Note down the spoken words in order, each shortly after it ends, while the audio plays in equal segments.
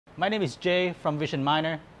My name is Jay from Vision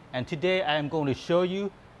Miner, and today I am going to show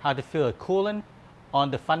you how to fill a coolant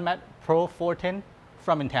on the FUNMAT Pro 410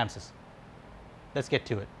 from Intamsys. Let's get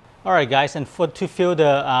to it. Alright guys, and to fill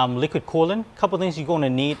the liquid coolant, a couple things you're going to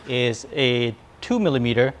need is a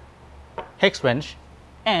 2mm hex wrench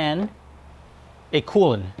and a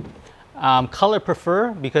coolant. Color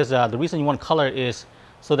prefer, because the reason you want color is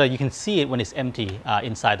so that you can see it when it's empty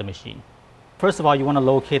inside the machine. First of all, you want to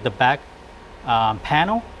locate the back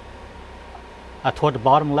panel toward the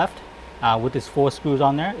bottom left with these 4 screws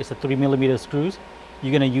on there. It's a 3mm screws. You're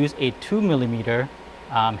going to use a 2mm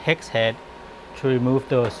hex head to remove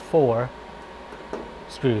those 4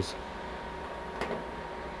 screws,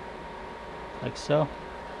 like so.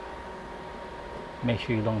 Make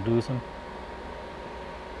sure you don't lose them.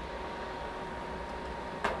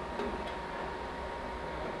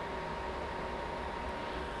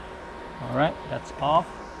 Alright, that's off.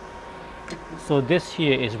 So this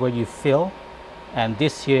here is where you fill, and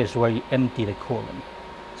this here is where you empty the coolant.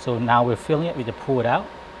 So now we're filling it, we just pull it out,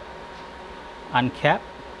 uncap,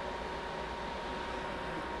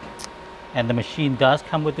 and the machine does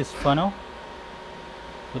come with this funnel.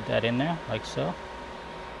 Put that in there, like so.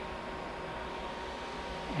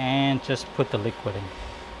 And just put the liquid in,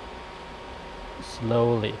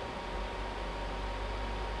 slowly.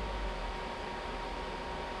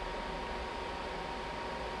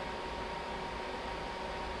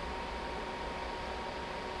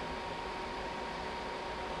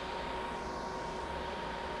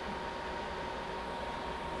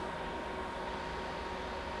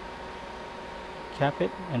 Cap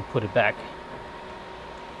it and put it back.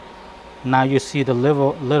 Now you see the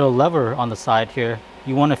little lever on the side here.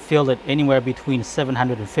 You want to fill it anywhere between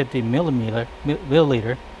 750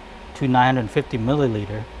 milliliter to 950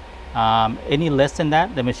 milliliter. Any less than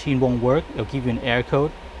that, the machine won't work. It'll give you an error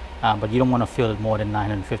code, but you don't want to fill it more than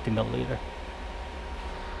 950 milliliter.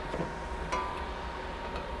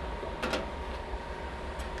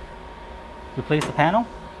 Replace the panel,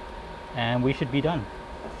 and we should be done.